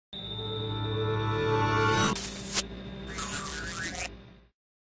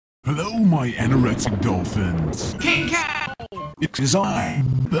Hello, my anorexic dolphins. King Cow! It is I,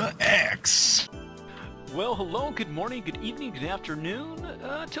 the X. Well, hello, good morning, good evening, good afternoon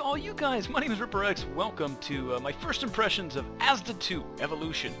to all you guys. My name is RipperX. Welcome to my first impressions of Asda 2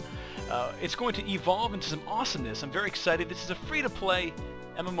 Evolution. It's going to evolve into some awesomeness. I'm very excited. This is a free-to-play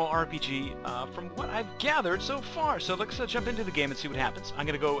MMORPG from what I've gathered so far. So let's jump into the game and see what happens. I'm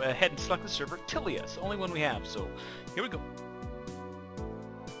going to go ahead and select the server. Tilia, it's the only one we have, so here we go.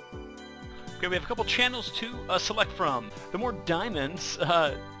 Okay, we have a couple channels to select from. The more diamonds,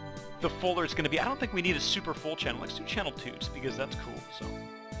 the fuller it's going to be. I don't think we need a super full channel. Let's do channel 2 just because that's cool. So.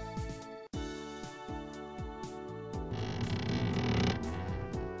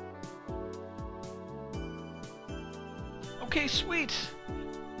 Okay, sweet.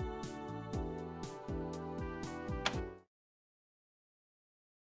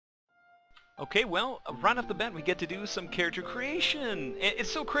 Okay, well, right off the bat we get to do some character creation.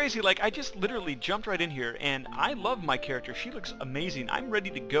 It's so crazy, like I just literally jumped right in here and I love my character. She looks amazing. I'm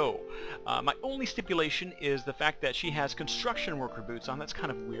ready to go. My only stipulation is the fact that she has construction worker boots on. That's kind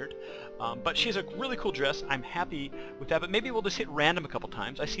of weird. But she has a really cool dress. I'm happy with that, but maybe we'll just hit random a couple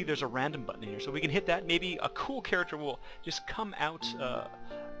times. I see there's a random button in here, so we can hit that. Maybe a cool character will just come out,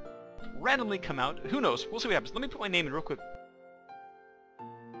 randomly come out. Who knows? We'll see what happens. Let me put my name in real quick.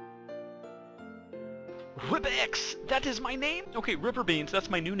 RipperX, that is my name? Okay, Ripper Beans,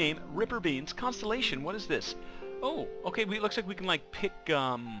 that's my new name. Ripper Beans. Constellation, what is this? Oh, okay, it looks like we can like pick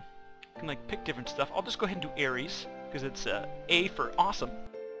pick different stuff. I'll just go ahead and do Aries, because it's A for awesome.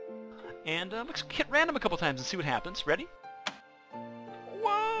 And let's hit random a couple times and see what happens. Ready?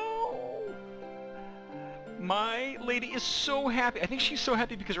 Whoa! My lady is so happy. I think she's so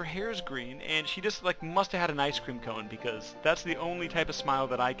happy because her hair is green, and she just like must have had an ice cream cone, because that's the only type of smile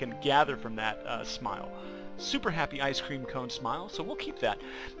that I can gather from that smile. Super happy ice cream cone smile, so we'll keep that.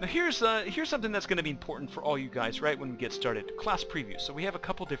 Now here's something that's going to be important for all you guys right when we get started. Class preview. So we have a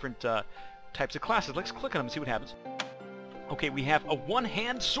couple different types of classes. Let's click on them and see what happens. Okay, we have a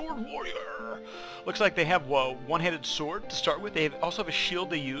one-hand sword warrior. Looks like they have a one-handed sword to start with. They also have a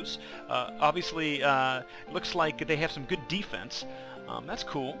shield they use. Obviously, looks like they have some good defense. That's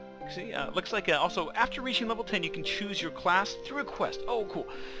cool. See, looks like also after reaching level 10 you can choose your class through a quest. Oh, cool.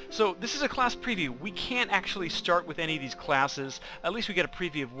 So this is a class preview. We can't actually start with any of these classes. At least we get a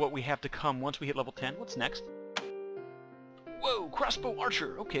preview of what we have to come once we hit level 10. What's next? Whoa, Crossbow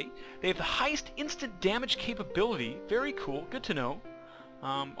Archer. Okay. They have the highest instant damage capability. Very cool. Good to know.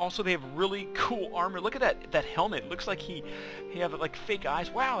 Also, they have really cool armor. Look at that helmet. It looks like he have like fake eyes.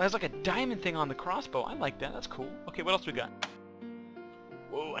 Wow, it has like a diamond thing on the crossbow. I like that. That's cool. Okay, what else we got?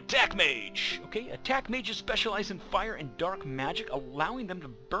 Whoa, Attack Mage! Okay, Attack Mages specialize in fire and dark magic, allowing them to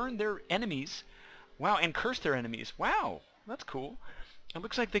burn their enemies. Wow, and curse their enemies. Wow, that's cool. It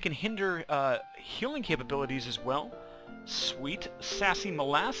looks like they can hinder healing capabilities as well. Sweet. Sassy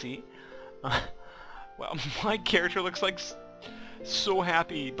Molassy. Well, my character looks like so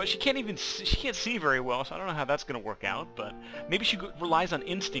happy, but she can't see very well, so I don't know how that's going to work out, but maybe she relies on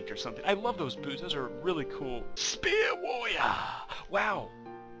instinct or something. I love those boots. Those are really cool. Spear Warrior! Wow.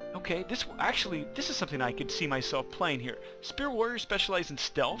 Okay, this is something I could see myself playing here. Spear Warrior specialize in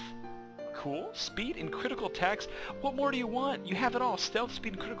stealth. Cool. Speed and critical attacks. What more do you want? You have it all. Stealth,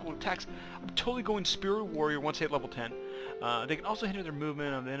 speed, and critical attacks. I'm totally going Spear Warrior once they hit level 10. They can also hinder their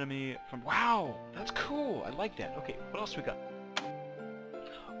movement of the enemy from... Wow! That's cool. I like that. Okay, what else we got?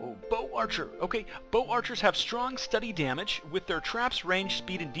 Oh, Bow Archer. Okay, Bow Archers have strong, steady damage with their traps, range,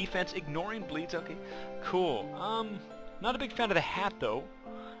 speed, and defense, ignoring bleeds. Okay, cool. Not a big fan of the hat, though.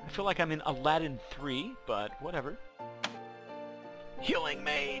 I feel like I'm in Aladdin 3, but whatever. Healing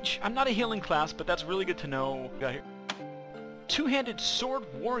Mage! I'm not a healing class, but that's really good to know. Got here. Two-handed Sword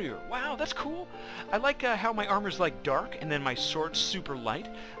Warrior. Wow, that's cool. I like how my armor's like dark, and then my sword's super light.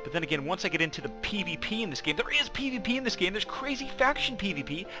 But then again, once I get into the PvP in this game, there is PvP in this game. There's crazy faction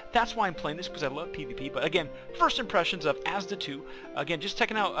PvP. That's why I'm playing this, because I love PvP. But again, first impressions of Asda 2. Again, just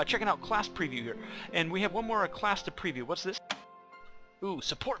checking out class preview here. And we have one more class to preview. What's this? Ooh,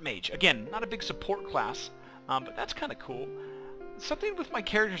 Support Mage. Again, not a big support class, but that's kind of cool. Something with my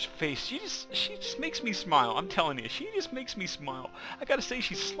character's face, she just makes me smile. I'm telling you, she just makes me smile. I gotta say,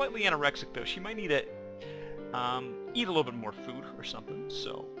 she's slightly anorexic though. She might need to eat a little bit more food or something.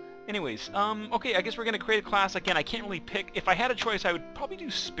 So, anyways, okay, I guess we're gonna create a class. Again, I can't really pick. If I had a choice, I would probably do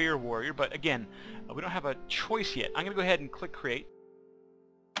Spear Warrior, but again, we don't have a choice yet. I'm gonna go ahead and click Create.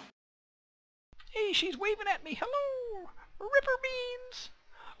 Hey, she's waving at me. Hello, Ripper Beans.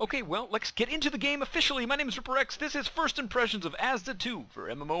 Okay, well, let's get into the game officially. My name is RipperX. This is First Impressions of Asda 2 for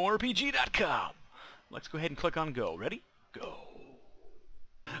MMORPGcom. Let's go ahead and click on Go. Ready? Go.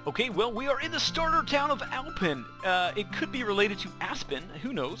 Okay, well, we are in the starter town of Alpin. It could be related to Aspen,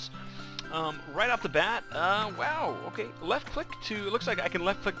 who knows. Right off the bat, wow, okay, left click to, it looks like I can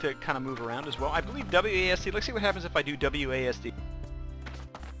left click to kind of move around as well. I believe WASD, let's see what happens if I do WASD.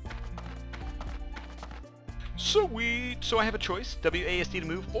 Sweet! So I have a choice, WASD to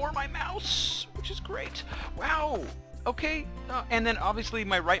move, or my mouse, which is great. Wow! Okay, and then obviously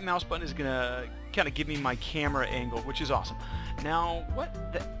my right mouse button is gonna kind of give me my camera angle, which is awesome. Now,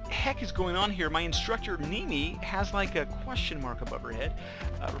 what the heck is going on here? My instructor, Nimi, has like a question mark above her head.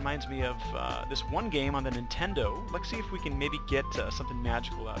 Reminds me of this one game on the Nintendo. Let's see if we can maybe get something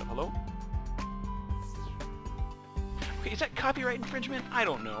magical out of. Hello? Okay, is that copyright infringement? I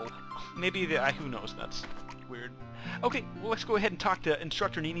don't know. Maybe, who knows, that's weird. Okay, well, let's go ahead and talk to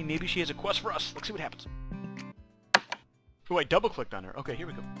instructor Nimi. Maybe she has a quest for us. Let's see what happens. Oh, I double-clicked on her. Okay, here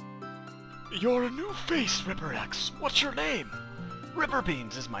we go. You're a new face, Ripper X. What's your name? Ripper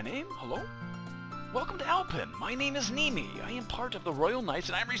Beans is my name. Hello? Welcome to Alpin. My name is Nimi. I am part of the Royal Knights,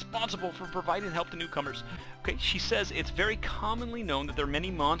 and I'm responsible for providing help to newcomers. Okay, she says it's very commonly known that there are many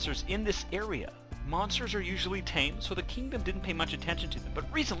monsters in this area. Monsters are usually tame, so the kingdom didn't pay much attention to them, but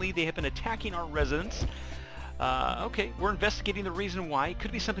recently they have been attacking our residents. Okay, we're investigating the reason why. It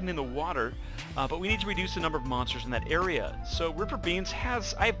could be something in the water, but we need to reduce the number of monsters in that area. So Ripper Beans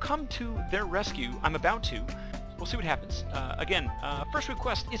I have come to their rescue. I'm about to. We'll see what happens. Again, first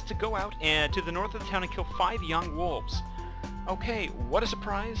request is to go out and to the north of the town and kill 5 young wolves. Okay, what a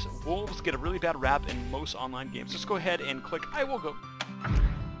surprise. Wolves get a really bad rap in most online games. Let's go ahead and click I will go.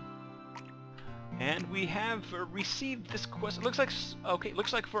 And we have received this quest. It looks like, okay,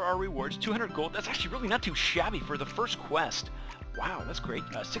 looks like for our rewards, 200 gold. That's actually really not too shabby for the first quest. Wow, that's great.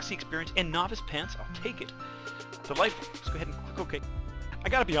 60 experience and novice pants. I'll take it. Delightful. Let's go ahead and click OK. I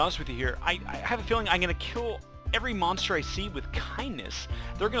gotta be honest with you here. I have a feeling I'm gonna kill every monster I see with kindness.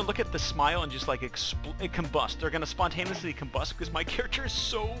 They're gonna look at the smile and just like combust. They're gonna spontaneously combust because my character is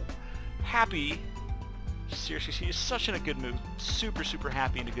so happy. Seriously, she is such in a good mood. Super, super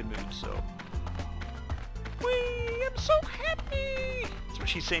happy in a good mood, so... Whee! I'm so happy! That's what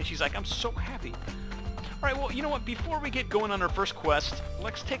she's saying. She's like, I'm so happy. Alright, well, you know what? Before we get going on our first quest,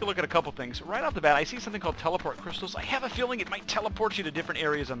 let's take a look at a couple things. Right off the bat, I see something called teleport crystals. I have a feeling it might teleport you to different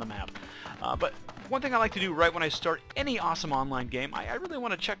areas on the map. But one thing I like to do right when I start any awesome online game, I really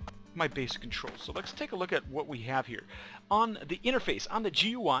want to check my basic controls. So let's take a look at what we have here. On the interface, on the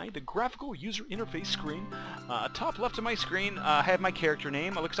GUI, the graphical user interface screen, top left of my screen, I have my character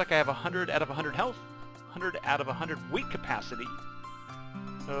name. It looks like I have 100 out of 100 health. 100 out of 100 weight capacity.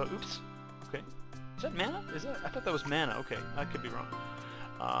 Oops. Okay. Is that mana? Is that? I thought that was mana. Okay, I could be wrong.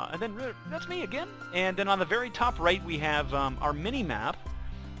 And then that's me again. And then on the very top right we have our mini map.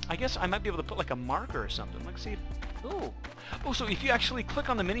 I guess I might be able to put like a marker or something. Let's see. Oh, so if you actually click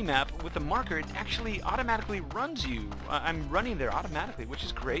on the mini map with the marker, it actually automatically runs you. I'm running there automatically, which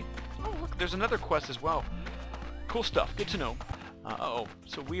is great. Oh, look, there's another quest as well. Cool stuff. Good to know. Uh-oh,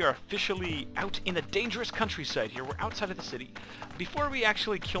 so we are officially out in the dangerous countryside here. We're outside of the city. Before we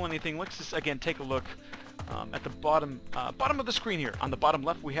actually kill anything, let's just again take a look at the bottom of the screen here. On the bottom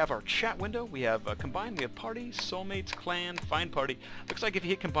left we have our chat window. We have combine, we have party, soulmates, clan, find party. Looks like if you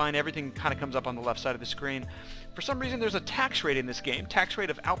hit combine, everything kind of comes up on the left side of the screen. For some reason there's a tax rate in this game. Tax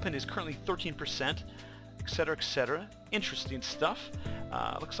rate of Alpin is currently 13%, etc, etc. Interesting stuff.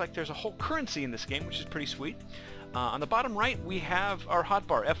 Looks like there's a whole currency in this game, which is pretty sweet. On the bottom right, we have our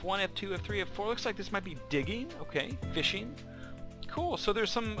hotbar, F1, F2, F3, F4. Looks like this might be digging. Okay, fishing. Cool, so there's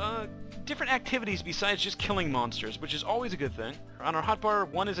some different activities besides just killing monsters, which is always a good thing. On our hotbar,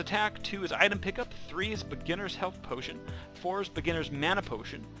 1 is attack, 2 is item pickup, 3 is beginner's health potion, 4 is beginner's mana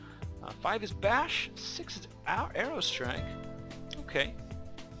potion, 5 is bash, 6 is arrow strike. Okay.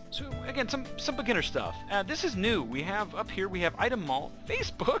 So again, some beginner stuff. This is new. We have up here, we have item mall,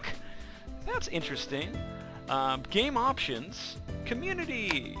 Facebook. That's interesting. Game options,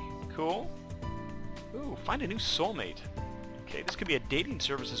 community, cool. Ooh, find a new soulmate. Okay, this could be a dating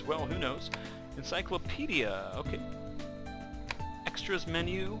service as well, who knows. Encyclopedia, okay. Extras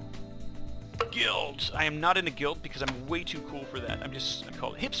menu. Guilds. I am not in a guild because I'm way too cool for that. I'm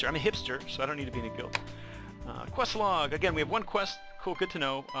called hipster. I'm a hipster, so I don't need to be in a guild. Quest log. Again, we have 1 quest. Cool, good to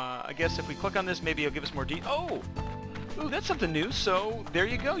know. I guess if we click on this, maybe it'll give us more Oh! Ooh, that's something new, so there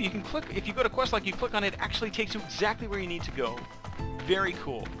you go. You can click, if you go to quest log, you click on it, it actually takes you exactly where you need to go. Very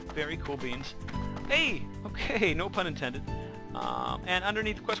cool beans. Hey! Okay, no pun intended. And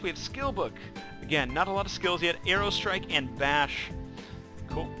underneath the quest we have skill book. Again, not a lot of skills yet. Arrow strike and bash.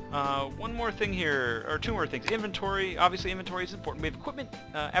 Cool. 1 more thing here, or 2 more things. Inventory, obviously inventory is important. We have equipment,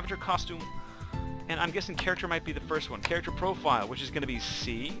 avatar costume, And I'm guessing character might be the first one. Character profile, which is going to be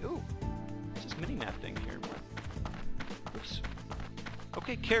C. Ooh, what's this mini-map thing here? Oops.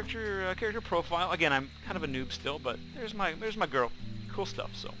 Okay, character profile. Again, I'm kind of a noob still, but there's my girl. Cool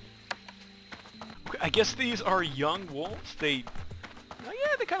stuff. So, okay, I guess these are young wolves. Oh yeah,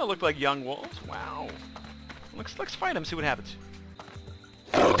 they kind of look like young wolves. Wow. Let's fight them. See what happens.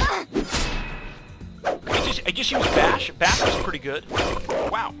 I just used Bash. Bash is pretty good.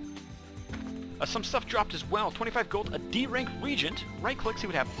 Wow. Some stuff dropped as well. 25 gold, a D rank Regent. Right click, see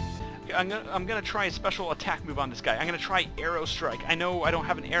what happens. Okay, I'm gonna try a special attack move on this guy. I'm gonna try Arrow Strike. I know I don't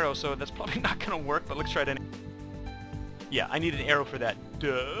have an arrow, so that's probably not gonna work, but let's try it anyway. Yeah, I need an arrow for that.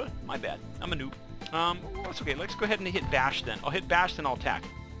 Duh. My bad. I'm a noob. Well, that's okay. Let's go ahead and hit Bash then. I'll hit Bash, then I'll attack.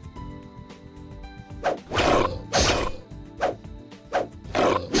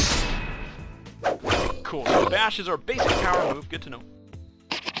 Cool. So Bash is our basic power move. Good to know.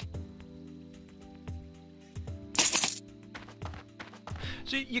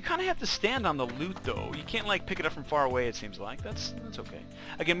 So you kind of have to stand on the loot, though. You can't, like, pick it up from far away, it seems like. That's okay.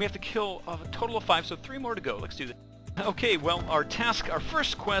 Again, we have to kill a total of 5, so 3 more to go. Let's do that. Okay, well, our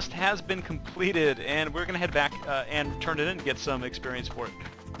first quest has been completed, and we're going to head back and turn it in and get some experience for it.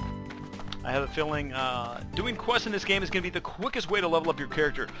 I have a feeling doing quests in this game is going to be the quickest way to level up your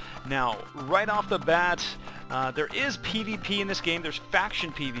character. Now, right off the bat, there is PvP in this game. There's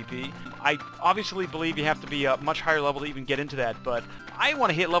faction PvP. I obviously believe you have to be a much higher level to even get into that, but I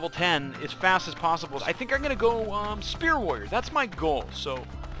want to hit level 10 as fast as possible. I think I'm going to go Spear Warrior. That's my goal, so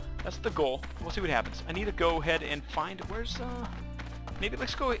that's the goal. We'll see what happens. I need to go ahead and find, where's, maybe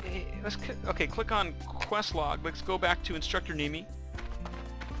let's go, okay, click on quest log. Let's go back to Instructor Nemi.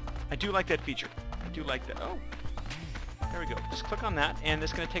 I do like that feature. I do like that. Oh, there we go. Just click on that, and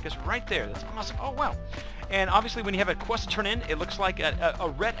it's going to take us right there. That's awesome. Oh, wow. And obviously, when you have a quest to turn in, it looks like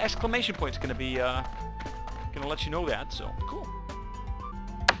a red exclamation point is going to be going to let you know that. So, cool.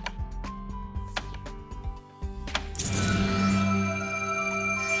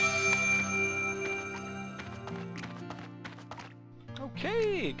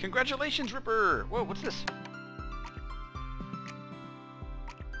 Okay, congratulations, Ripper. Whoa, what's this?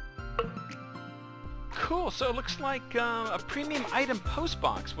 Cool, so it looks like a premium item post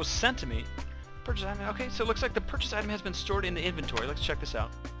box was sent to me. Purchase item, okay, so it looks like the purchase item has been stored in the inventory. Let's check this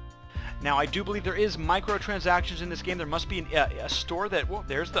out. Now, I do believe there is microtransactions in this game. There must be a store that, well,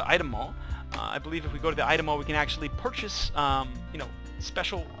 there's the item mall. I believe if we go to the item mall, we can actually purchase, you know,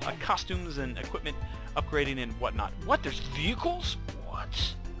 special costumes and equipment, upgrading and whatnot. What, there's vehicles?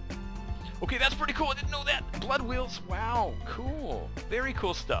 What? Okay, that's pretty cool. I didn't know that. Blood wheels. Wow, cool. Very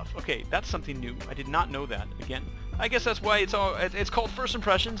cool stuff. Okay, that's something new. I did not know that. Again, I guess that's why it's called First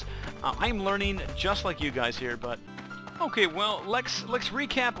Impressions. I'm learning just like you guys here, but okay. Well, let's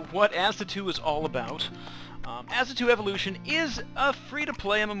recap what Asda 2 is all about. Asda 2 Evolution is a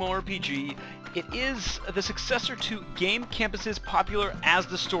free-to-play MMORPG. It is the successor to Game Campus's popular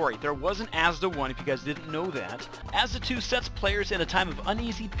Asda story. There was an Asda 1, if you guys didn't know that. Asda 2 sets players in a time of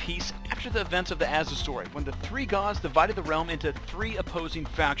uneasy peace after the events of the Asda story, when the 3 gods divided the realm into 3 opposing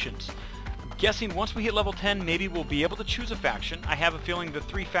factions. I'm guessing once we hit level 10, maybe we'll be able to choose a faction. I have a feeling the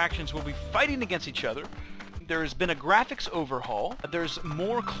 3 factions will be fighting against each other. There's been a graphics overhaul, there's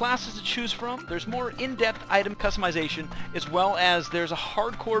more classes to choose from, there's more in-depth item customization, as well as there's a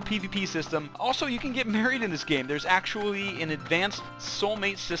hardcore PvP system. Also, you can get married in this game. There's actually an advanced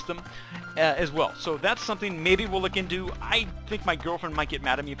soulmate system as well. So that's something maybe we'll look into. I think my girlfriend might get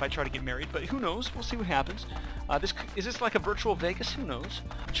mad at me if I try to get married, but who knows? We'll see what happens. Is this like a virtual Vegas? Who knows?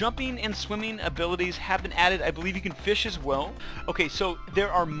 Jumping and swimming abilities have been added. I believe you can fish as well. Okay, so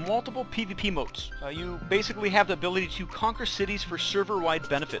there are multiple PvP modes. You basically have the ability to conquer cities for server-wide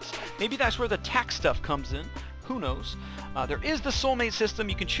benefits. Maybe that's where the tax stuff comes in. Who knows? There is the soulmate system.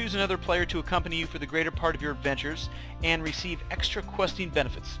 You can choose another player to accompany you for the greater part of your adventures and receive extra questing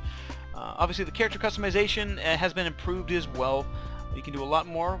benefits. Obviously, the character customization has been improved as well. You can do a lot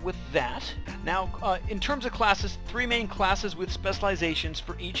more with that. Now, in terms of classes, 3 main classes with specializations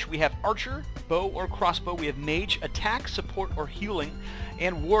for each. We have Archer, Bow or Crossbow. We have Mage, Attack, Support or Healing.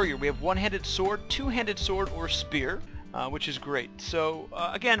 And Warrior. We have One-Handed Sword, Two-Handed Sword or Spear. Which is great. So,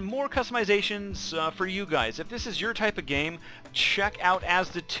 again, more customizations for you guys. If this is your type of game, check out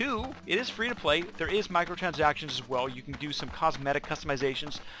Asda 2. It is free to play. There is microtransactions as well. You can do some cosmetic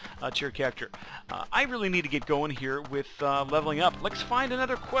customizations to your character. I really need to get going here with leveling up. Let's find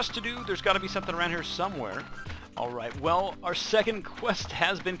another quest to do. There's got to be something around here somewhere. Alright, well, our second quest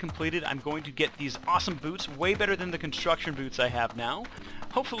has been completed. I'm going to get these awesome boots, way better than the construction boots I have now.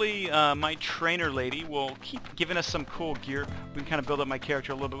 hopefully my trainer lady will keep giving us some cool gear. We can kind of build up my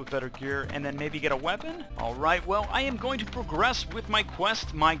character a little bit with better gear, and then maybe get a weapon. Alright, well, I am going to progress with my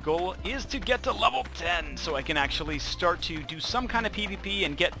quest. My goal is to get to level 10, so I can actually start to do some kind of PvP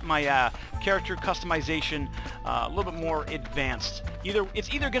and get my character customization a little bit more advanced.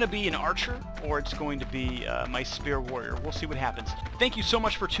 It's either going to be an archer, or it's going to be my spear warrior. We'll see what happens. Thank you so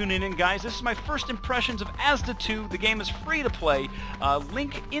much for tuning in, guys. This is my first impressions of Asda 2. The game is free to play.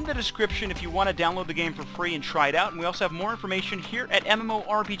 Link in the description if you want to download the game for free and try it out. And we also have more information here at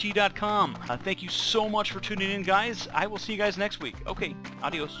MMORPGcom. Thank you so much for tuning in, guys. I will see you guys next week. Okay,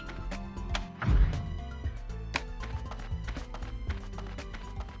 adios.